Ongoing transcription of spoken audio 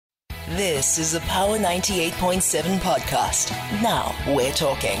This is a Power 98.7 podcast. Now we're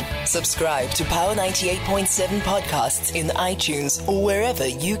talking. Subscribe to Power 98.7 podcasts in iTunes or wherever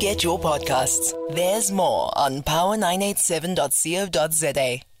you get your podcasts. There's more on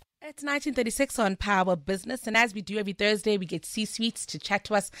power987.co.za. It's 1936 on Power Business, and as we do every Thursday, we get C-suites to chat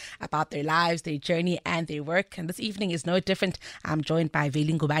to us about their lives, their journey, and their work. And this evening is no different. I'm joined by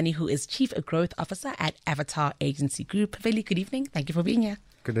Veli Ngubane, who is Chief Growth Officer at Avatar Agency Group. Veli, good evening. Thank you for being here.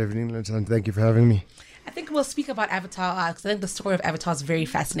 Good evening, and thank you for having me. I think we'll speak about Avatar because I think the story of Avatar is very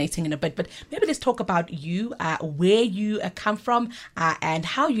fascinating in a bit. But maybe let's talk about you, where you come from, and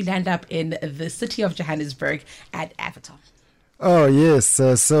how you land up in the city of Johannesburg at Avatar. Oh, yes.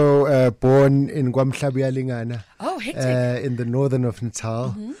 Born in KwaMhlabuyalingana. Oh, hectic. In the northern of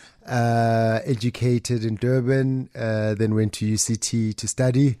Natal. Mm-hmm. Educated in Durban, then went to UCT to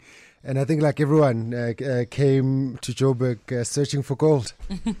study. And I think like everyone came to Joburg searching for gold.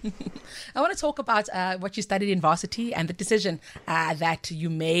 I want to talk about what you studied in varsity and the decision that you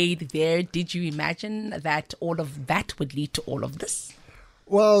made there. Did you imagine that all of that would lead to all of this?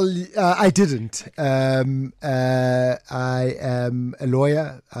 Well, I didn't. I am a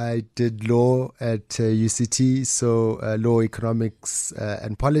lawyer. I did law at UCT, so law, economics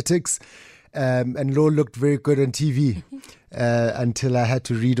and politics. And law looked very good on TV until I had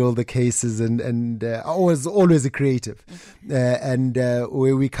to read all the cases, and I was always a creative. And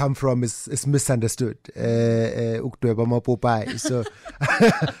where we come from is misunderstood. So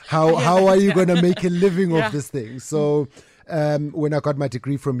how are you going to make a living off this thing? So when I got my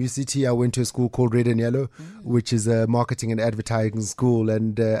degree from UCT, I went to a school called Red and Yellow, which is a marketing and advertising school,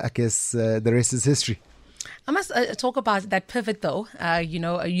 and I guess the rest is history. I must talk about that pivot though.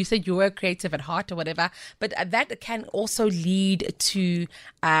 You said you were creative at heart or whatever, but that can also lead to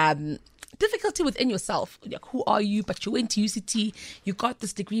difficulty within yourself. Like, who are you? But you went to UCT, you got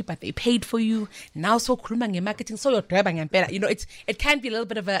this degree, but they paid for you. Now so khuluma marketing, so you're driving and better. It can be a little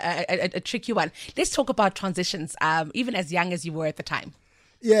bit of a tricky one. Let's talk about transitions, even as young as you were at the time.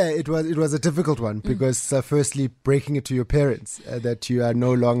 Yeah, it was a difficult one because firstly, breaking it to your parents that you are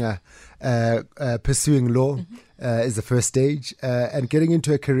no longer pursuing law is the first stage, and getting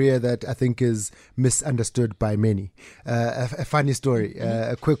into a career that I think is misunderstood by many. A funny story,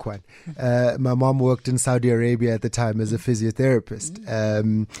 a quick one. My mom worked in Saudi Arabia at the time as a physiotherapist.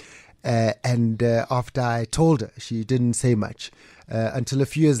 And after I told her, she didn't say much until a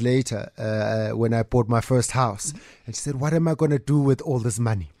few years later when I bought my first house. And she said, "What am I going to do with all this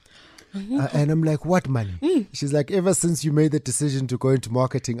money?" And I'm like, "What money?" She's like, "Ever since you made the decision to go into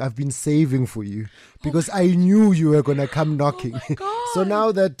marketing, I've been saving for you because I knew you were going to come knocking." So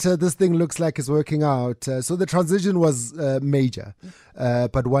now that this thing looks like it's working out, so the transition was major,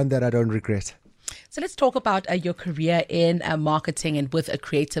 but one that I don't regret. So let's talk about your career in marketing and with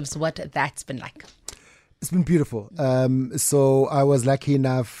creatives, what that's been like. It's been beautiful. So I was lucky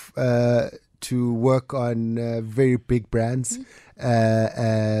enough to work on very big brands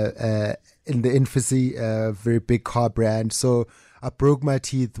in the infancy, a very big car brand. So I broke my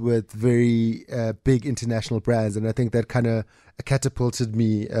teeth with very big international brands, and I think that kind of catapulted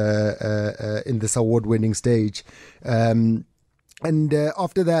me in this award-winning stage. And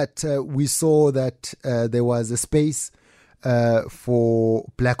after that, we saw that there was a space for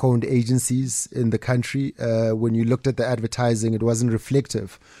black-owned agencies in the country. When you looked at the advertising, it wasn't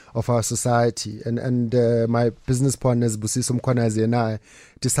reflective of our society. And my business partners, Busiso Mkhwanazi and I,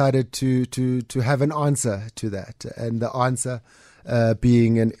 decided to have an answer to that. And the answer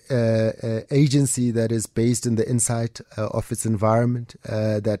being an agency that is based in the insight of its environment,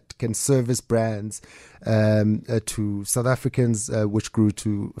 that can service brands to South Africans, which grew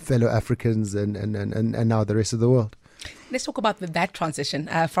to fellow Africans and now the rest of the world. Let's talk about that transition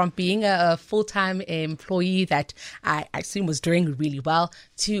from being a full-time employee that I assume was doing really well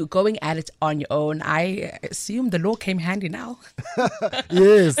to going at it on your own. I assume the law came handy now.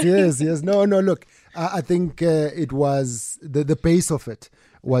 Yes. No, look, I think it was the base of it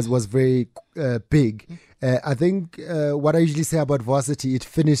was very big. I think what I usually say about varsity, it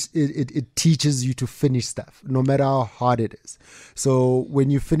teaches you to finish stuff, no matter how hard it is. So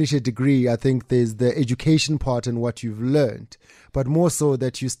when you finish a degree, I think there's the education part and what you've learned, but more so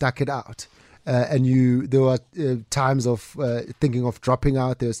that you stuck it out. And there were times of thinking of dropping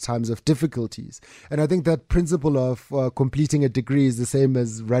out. There's times of difficulties. And I think that principle of completing a degree is the same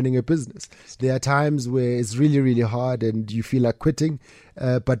as running a business. There are times where it's really, really hard and you feel like quitting,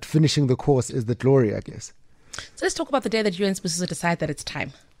 but finishing the course is the glory, I guess. So let's talk about the day that you and Spusiso decide that it's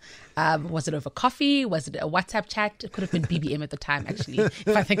time. Was it over coffee? Was it a WhatsApp chat? It could have been BBM at the time, actually, if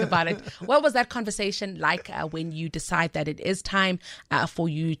I think about it. What was that conversation like when you decide that it is time for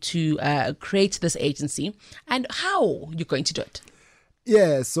you to create this agency, and how you're going to do it?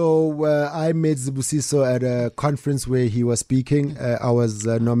 Yeah, so I met Spusiso at a conference where he was speaking. I was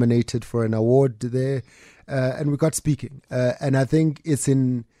nominated for an award there, and we got speaking. And I think it's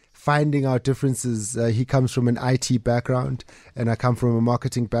in finding out differences. He comes from an IT background and I come from a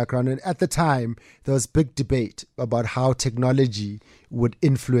marketing background. And at the time, there was big debate about how technology would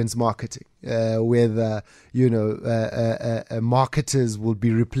influence marketing, whether, marketers will be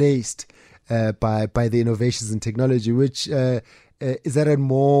replaced by the innovations in technology, which is at a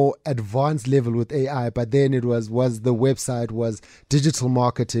more advanced level with AI. But then it was the website, was digital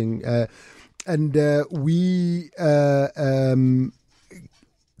marketing. And we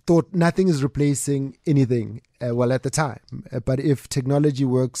thought nothing is replacing anything, at the time. But if technology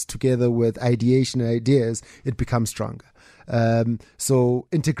works together with ideation and ideas, it becomes stronger. So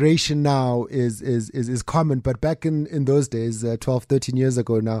integration now is common, but back in those days, 12, 13 years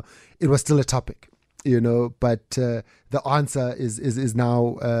ago now, it was still a topic, but the answer is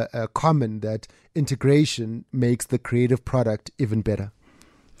now common, that integration makes the creative product even better.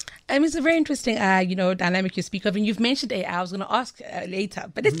 It's a very interesting, dynamic you speak of, and you've mentioned AI. I was going to ask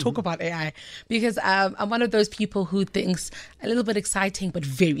later, but let's talk about AI, because I'm one of those people who thinks a little bit exciting but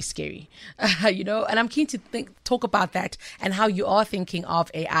very scary, and I'm keen to talk about that and how you are thinking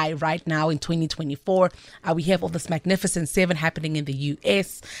of AI right now in 2024. We have all this Magnificent Seven happening in the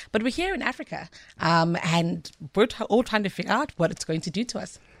US, but we're here in Africa, and we're all trying to figure out what it's going to do to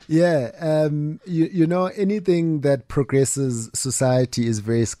us. Yeah, anything that progresses society is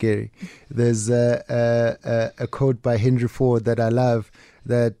very scary. There's a quote by Henry Ford that I love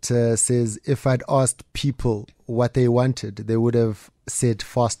that says, if I'd asked people what they wanted, they would have said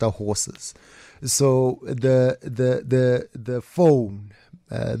faster horses. So the phone,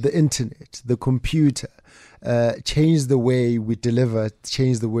 the internet, the computer, change the way we deliver,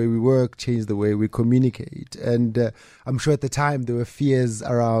 change the way we work, change the way we communicate. And I'm sure at the time there were fears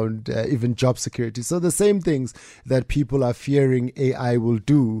around even job security. So the same things that people are fearing AI will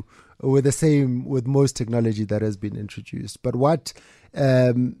do were the same with most technology that has been introduced. But what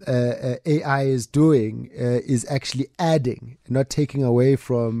AI is doing is actually adding, not taking away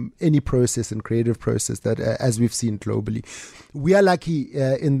from any process and creative process that, as we've seen globally. We are lucky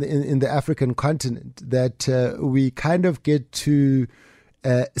in the African continent that we kind of get to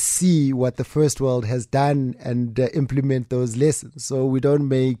see what the first world has done and implement those lessons, so we don't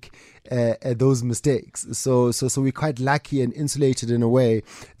make those mistakes. So we're quite lucky and insulated in a way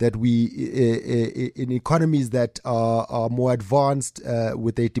that we in economies that are more advanced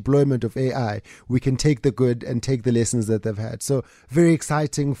with the deployment of AI, we can take the good and take the lessons that they've had. So very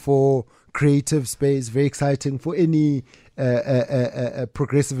exciting for creative space, very exciting for any a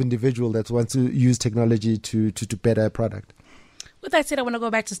progressive individual that wants to use technology to better a product. With that said, I want to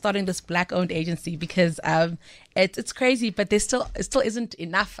go back to starting this Black-owned agency, because it's crazy, but it still isn't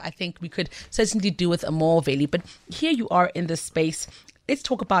enough. I think we could certainly do with a more, Veli. But here you are in this space. Let's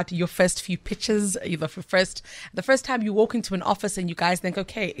talk about your first few pitches. The first time you walk into an office and you guys think,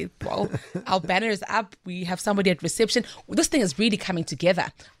 okay, well, our banner is up. We have somebody at reception. This thing is really coming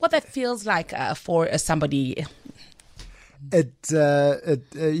together. What that feels like for somebody. I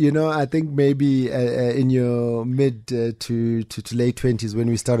think maybe in your mid to late 20s when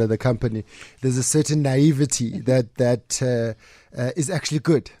we started the company, there's a certain naivety that is actually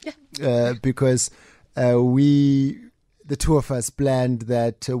good, because the two of us planned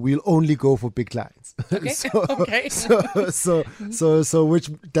that we'll only go for big clients. Okay. So which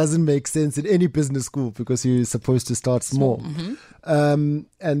doesn't make sense in any business school, because you're supposed to start small. Mm-hmm.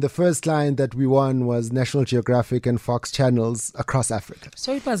 And the first client that we won was National Geographic and Fox channels across Africa.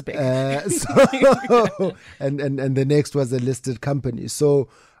 So it was big. And the next was a listed company. So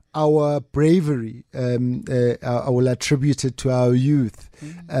our bravery, I will attribute it to our youth,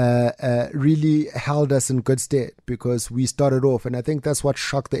 really held us in good stead, because we started off, and I think that's what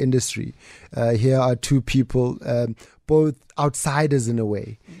shocked the industry. Here are two people, both outsiders in a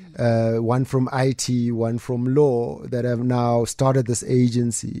way, one from IT, one from law, that have now started this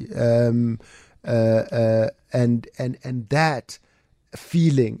agency, and that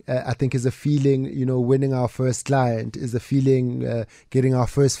feeling, I think, is a feeling, winning our first client is a feeling, getting our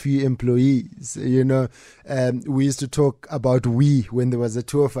first few employees. We used to talk about we when there was the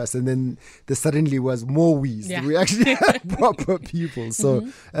two of us, and then there suddenly was more we's. Yeah. We actually had proper people. So,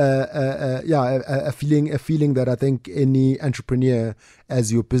 a feeling that I think any entrepreneur,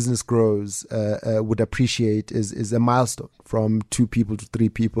 as your business grows, would appreciate is a milestone from 2 people to 3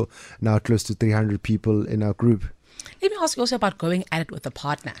 people, now close to 300 people in our group. Let me ask you also about going at it with a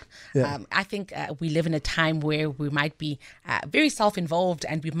partner. Yeah. I think we live in a time where we might be very self-involved,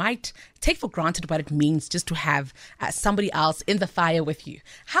 and we might take for granted what it means just to have somebody else in the fire with you.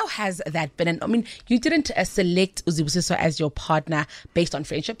 How has that been? And I mean, you didn't select Uzibusiso as your partner based on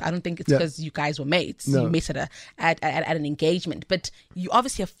friendship. I don't think it's because you guys were mates. No. You met at an engagement, but you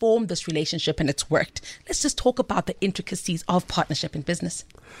obviously have formed this relationship and it's worked. Let's just talk about the intricacies of partnership in business.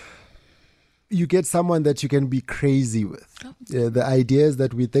 You get someone that you can be crazy with. The ideas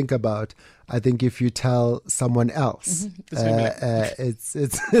that we think about, I think if you tell someone else, it's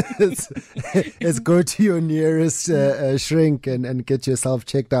go to your nearest shrink and get yourself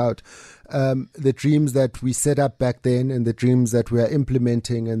checked out. The dreams that we set up back then and the dreams that we are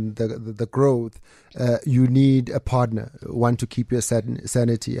implementing and the growth, you need a partner, one to keep your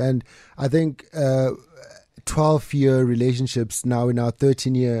sanity. And I think 12-year relationships now in our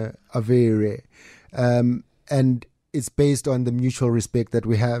 13-year are very rare. And it's based on the mutual respect that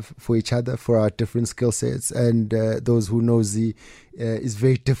we have for each other, for our different skill sets. And those who know Z is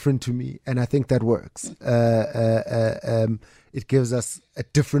very different to me. And I think that works. It gives us a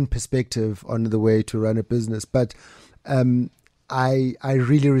different perspective on the way to run a business. But I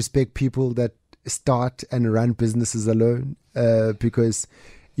really respect people that start and run businesses alone because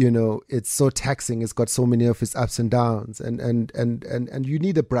it's so taxing. It's got so many of its ups and downs, and you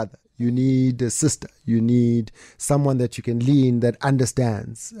need a brother, you need a sister, you need someone that you can lean that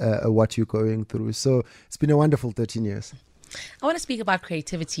understands what you're going through. So it's been a wonderful 13 years. I want to speak about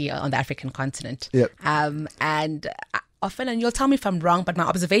creativity on the African continent. Yep. And often, and you'll tell me if I'm wrong, but my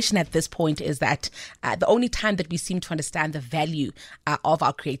observation at this point is that the only time that we seem to understand the value of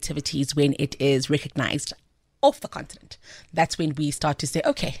our creativity is when it is recognized off the continent. That's when we start to say,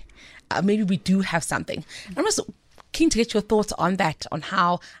 okay, maybe we do have something. I'm just keen to get your thoughts on that, on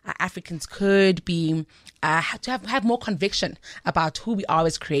how Africans could be to have more conviction about who we are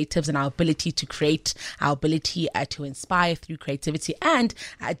as creatives and our ability to create, our ability to inspire through creativity, and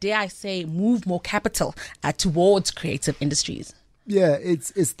dare I say, move more capital towards creative industries. Yeah,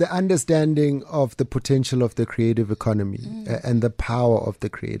 it's the understanding of the potential of the creative economy and the power of the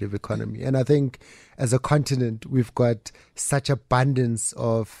creative economy. And I think as a continent, we've got such abundance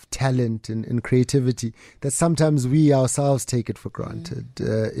of talent and creativity that sometimes we ourselves take it for granted.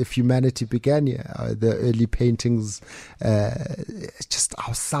 If humanity began here, the early paintings, just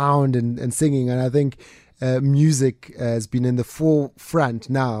our sound and singing. And I think music has been in the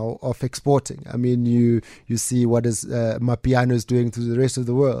forefront now of exporting. I mean, you see what is Mapiano is doing to the rest of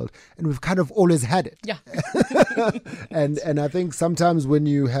the world, and we've kind of always had it. Yeah. and I think sometimes when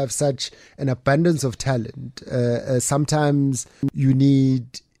you have such an abundance of talent, sometimes you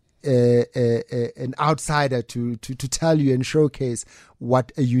need an outsider to tell you and showcase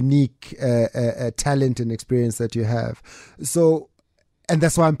what a unique talent and experience that you have. And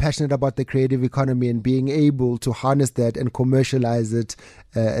that's why I'm passionate about the creative economy and being able to harness that and commercialize it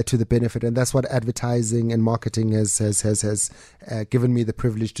to the benefit. And that's what advertising and marketing has given me the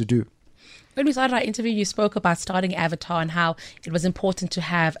privilege to do. When we started our interview, you spoke about starting Avatar and how it was important to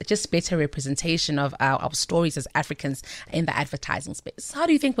have just better representation of our stories as Africans in the advertising space. How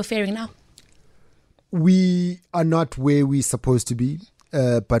do you think we're faring now? We are not where we're supposed to be,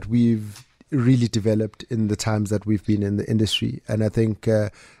 but we've really developed in the times that we've been in the industry. And I think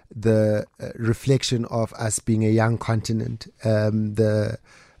the reflection of us being a young continent, the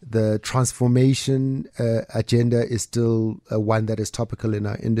transformation agenda is still one that is topical in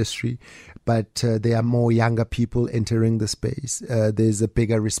our industry, but there are more younger people entering the space. There's a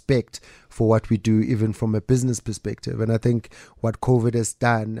bigger respect for what we do, even from a business perspective. And I think what COVID has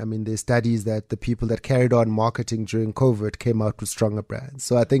done, I mean, there's studies that the people that carried on marketing during COVID came out with stronger brands.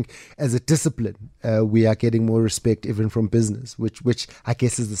 So I think as a discipline, we are getting more respect even from business, which I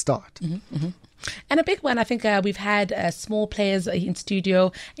guess is the start. Mm-hmm, mm-hmm. And a big one, I think we've had small players in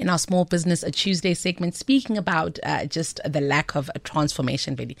studio in our Small Business Tuesday segment speaking about just the lack of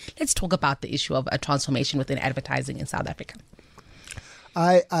transformation, Veli. Let's talk about the issue of transformation within advertising in South Africa.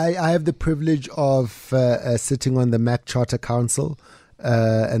 I have the privilege of sitting on the MAC Charter Council,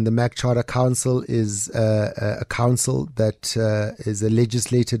 and the MAC Charter Council is a council that is a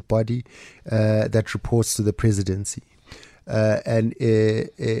legislated body that reports to the presidency. and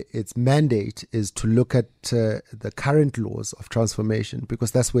its mandate is to look at the current laws of transformation,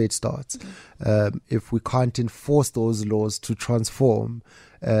 because that's where it starts. If we can't enforce those laws to transform,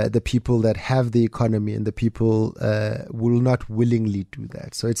 the people that have the economy and the people will not willingly do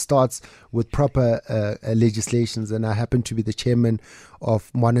that. So it starts with proper legislations, and I happen to be the chairman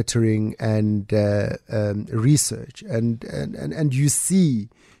of monitoring and research, and you see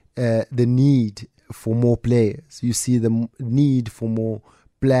the need for more players. You see the need for more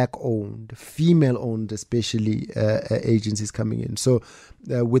black-owned, female-owned, especially agencies coming in. So,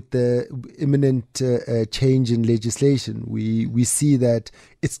 with the imminent change in legislation, we see that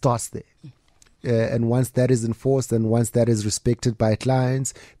it starts there. And once that is enforced and once that is respected by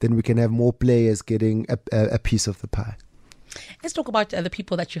clients, then we can have more players getting a piece of the pie. Let's talk about the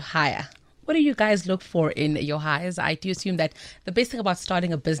people that you hire. What do you guys look for in your hires? I do assume that the best thing about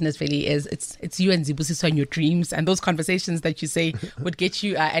starting a business really is it's you and Zibusiso and your dreams and those conversations that you say would get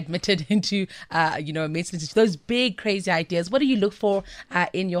you admitted into, a medicine institute, those big, crazy ideas. What do you look for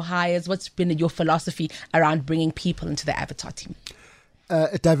in your hires? What's been your philosophy around bringing people into the Avatar team?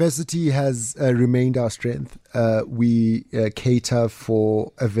 Diversity has remained our strength. We cater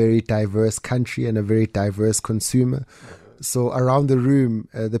for a very diverse country and a very diverse consumer. So around the room,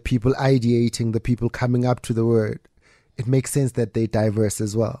 the people ideating, the people coming up to the word, it makes sense that they're diverse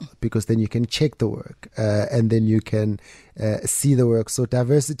as well, because then you can check the work and then you can see the work. So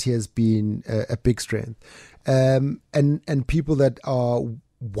diversity has been a big strength. And people that are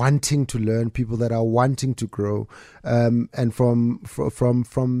wanting to learn, people that are wanting to grow. And from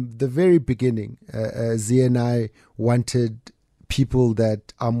the very beginning, Z and I wanted people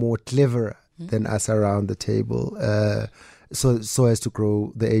that are more cleverer than us around the table, so as to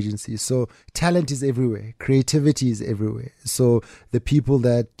grow the agency. So talent is everywhere, creativity is everywhere. So the people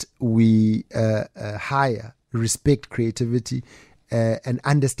that we hire respect creativity and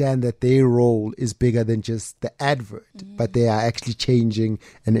understand that their role is bigger than just the advert, but they are actually changing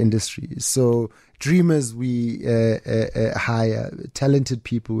an industry. So dreamers we hire, talented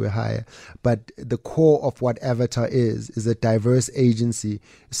people we hire, but the core of what Avatar is a diverse agency,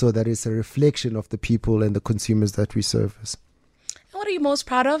 so that it's a reflection of the people and the consumers that we service. What are you most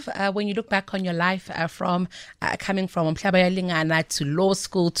proud of when you look back on your life from coming from Umhlaba to law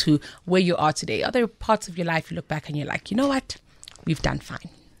school to where you are today? Are there parts of your life you look back and you're like, you know what, we've done fine?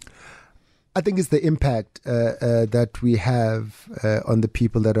 I think it's the impact that we have on the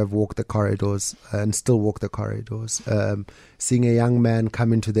people that have walked the corridors and still walk the corridors. Seeing a young man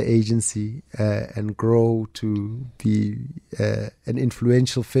come into the agency and grow to be an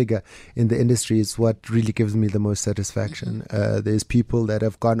influential figure in the industry is what really gives me the most satisfaction. There's people that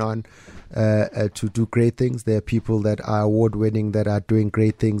have gone on to do great things. There are people that are award-winning, that are doing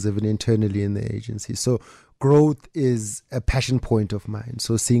great things even internally in the agency. So growth is a passion point of mine.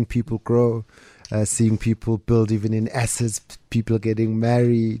 So seeing people grow, seeing people build even in assets, people getting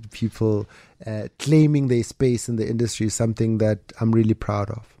married, people claiming their space in the industry is something that I'm really proud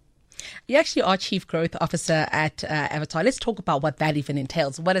of. You actually are Chief Growth Officer at Avatar. Let's talk about what that even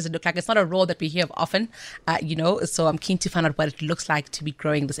entails. What does it look like? It's not a role that we hear of often, so I'm keen to find out what it looks like to be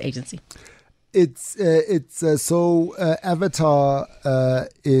growing this agency. Avatar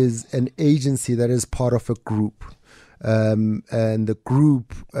is an agency that is part of a group, and the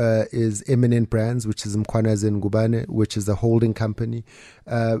group is Eminent Brands, which is Mkhwanazi and Ngubane, which is a holding company.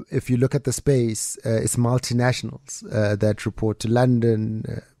 If you look at the space, it's multinationals that report to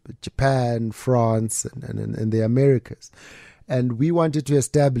London, Japan, France, and the Americas. And we wanted to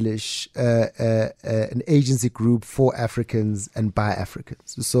establish an agency group for Africans and by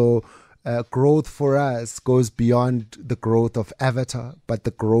Africans. So growth for us goes beyond the growth of Avatar, but the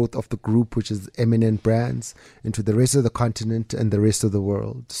growth of the group, which is Eminent Brands, into the rest of the continent and the rest of the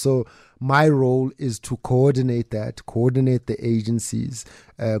world. So my role is to coordinate the agencies,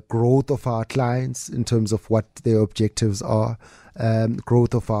 growth of our clients in terms of what their objectives are,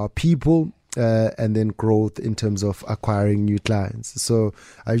 growth of our people, and then growth in terms of acquiring new clients. So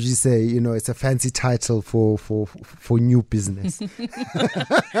I usually say, it's a fancy title for new business.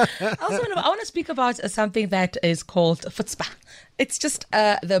 I want to speak about something that is called futspa. It's just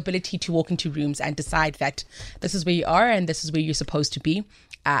the ability to walk into rooms and decide that this is where you are and this is where you're supposed to be.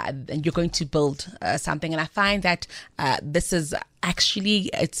 And you're going to build something. And I find that this is actually,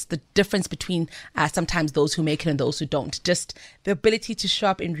 it's the difference between sometimes those who make it and those who don't. Just the ability to show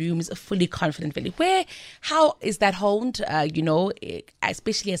up in rooms fully confident, Veli. How is that honed?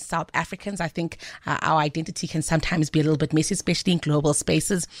 Especially as South Africans, I think our identity can sometimes be a little bit messy, especially in global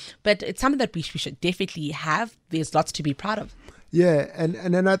spaces. But it's something that we should definitely have. There's lots to be proud of. Yeah, and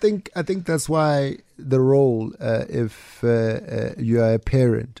then I think that's why the role, if you are a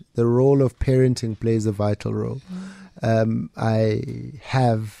parent, the role of parenting plays a vital role. I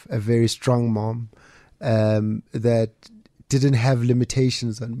have a very strong mom that didn't have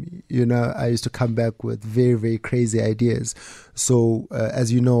limitations on me. You know, I used to come back with very, very crazy ideas. So,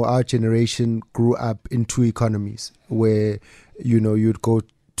 as you know, our generation grew up in two economies where, you know, you'd go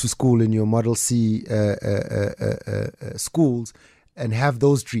to school in your Model C schools and have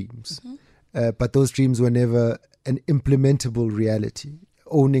those dreams. But those dreams were never an implementable reality.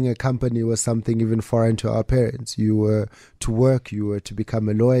 Owning a company was something even foreign to our parents. You were to work, you were to become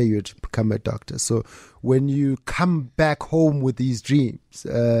a lawyer, you were to become a doctor. So when you come back home with these dreams,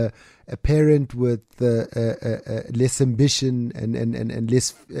 a parent with less ambition and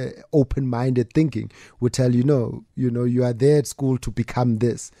less open-minded thinking would tell you, no, you know, you are there at school to become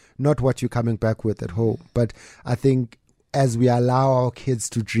this, not what you're coming back with at home. But I think as we allow our kids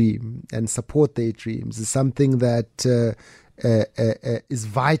to dream and support their dreams is something that is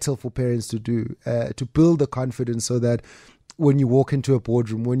vital for parents to do, to build the confidence so that when you walk into a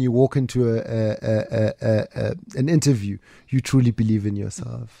boardroom, when you walk into an interview, you truly believe in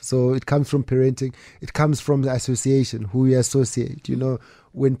yourself. So it comes from parenting. It comes from the association, who we associate. You know,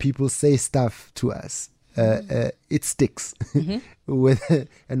 when people say stuff to us, it sticks.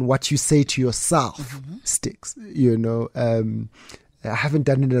 And what you say to yourself sticks. You know, I haven't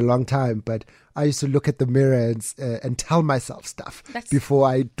done it in a long time, but I used to look at the mirror and tell myself stuff before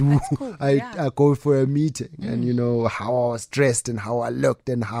I do. Cool. I go for a meeting, and you know how I was dressed and how I looked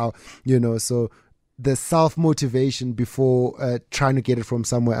and how, you know. So the self-motivation before trying to get it from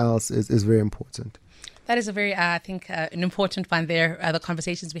somewhere else is very important. That is a very, I think, an important one there, the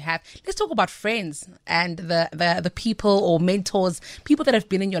conversations we have. Let's talk about friends and the people or mentors, people that have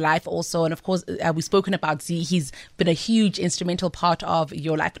been in your life also. And of course, we've spoken about Z. He's been a huge instrumental part of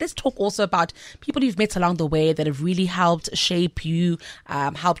your life. But let's talk also about people you've met along the way that have really helped shape you,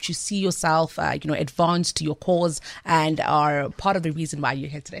 helped you see yourself, advance to your cause, and are part of the reason why you're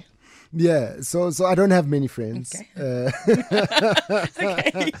here today. Yeah, so I don't have many friends, okay.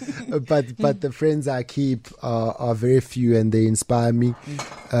 but the friends I keep are very few and they inspire me.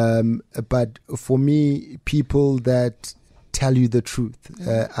 But for me, people that tell you the truth.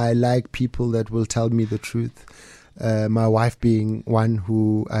 I like people that will tell me the truth. My wife being one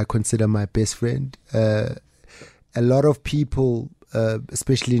who I consider my best friend. A lot of people,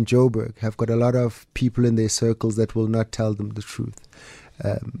 especially in Joburg, have got a lot of people in their circles that will not tell them the truth.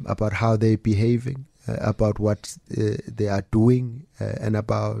 About how they're behaving, about what they are doing, and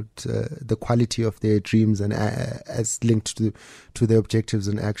about the quality of their dreams and as linked to their objectives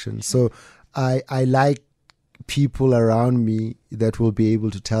and actions. So I like people around me that will be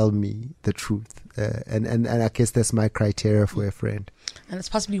able to tell me the truth. And I guess that's my criteria for a friend. And that's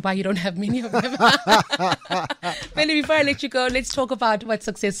possibly why you don't have many of them. Veli, before I let you go, let's talk about what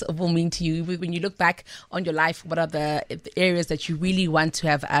success will mean to you. When you look back on your life, what are the areas that you really want to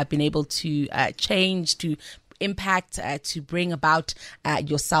have been able to change, to impact, to bring about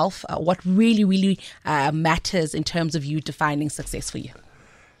yourself? What really, really matters in terms of you defining success for you?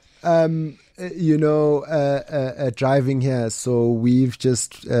 Driving here. So we've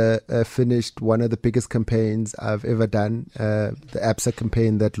just finished one of the biggest campaigns I've ever done, the ABSA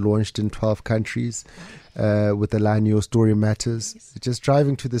campaign that launched in 12 countries with the line "Your Story Matters." Yes. Just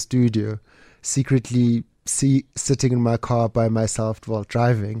driving to the studio, secretly sitting in my car by myself while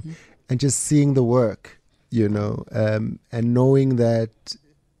driving, and just seeing the work, and knowing that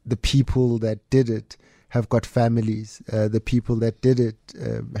the people that did it have got families. The people that did it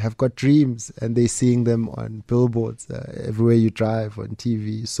have got dreams, and they're seeing them on billboards everywhere you drive, on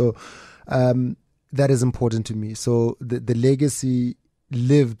TV. So that is important to me. So the legacy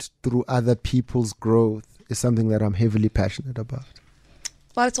lived through other people's growth is something that I'm heavily passionate about.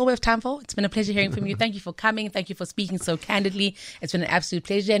 Well, it's all we have time for. It's been a pleasure hearing from you. Thank you for coming. Thank you for speaking so candidly. It's been an absolute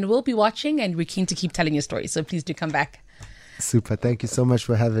pleasure, and we'll be watching, and we're keen to keep telling your story. So please do come back. Super. Thank you so much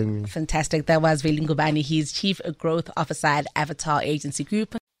for having me. Fantastic. That was Veli Ngubane. He's Chief Growth Officer at Avatar Agency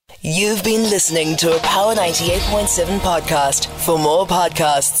Group. You've been listening to a Power 98.7 podcast. For more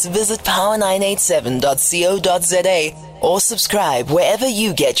podcasts, visit power987.co.za or subscribe wherever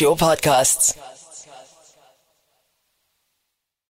you get your podcasts.